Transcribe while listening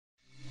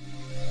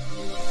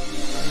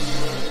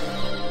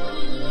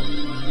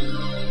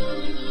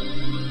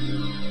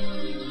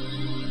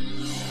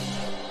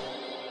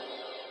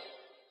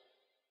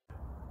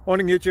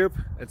Morning YouTube,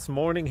 it's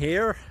morning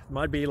here. It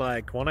might be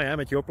like 1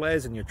 a.m. at your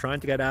place and you're trying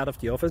to get out of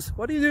the office.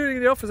 What are you doing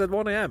in the office at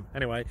 1 a.m?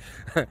 Anyway,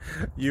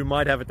 you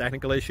might have a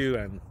technical issue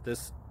and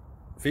this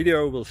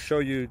video will show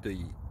you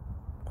the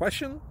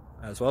question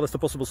as well as the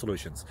possible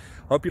solutions.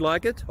 Hope you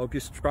like it, hope you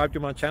subscribe to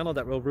my channel.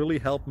 That will really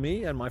help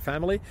me and my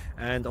family,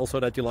 and also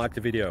that you like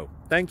the video.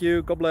 Thank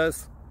you, God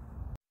bless.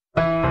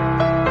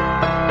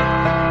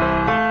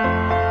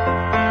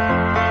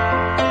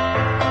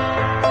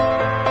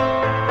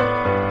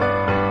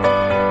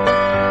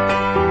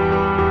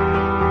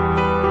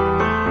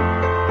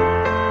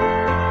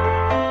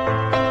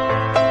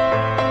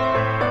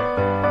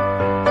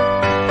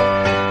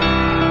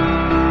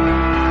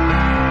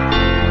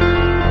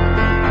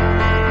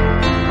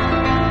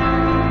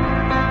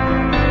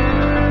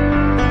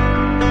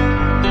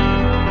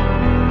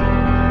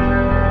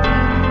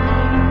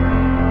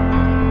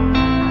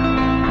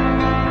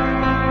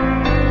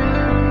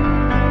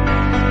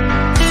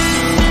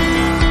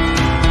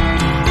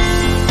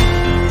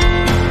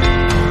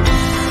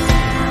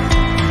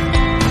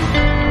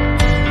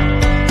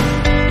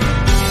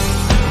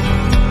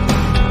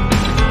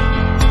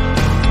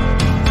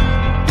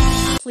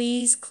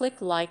 Please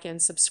click like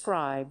and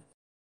subscribe.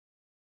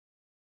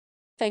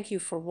 Thank you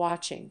for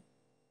watching.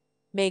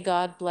 May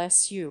God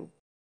bless you.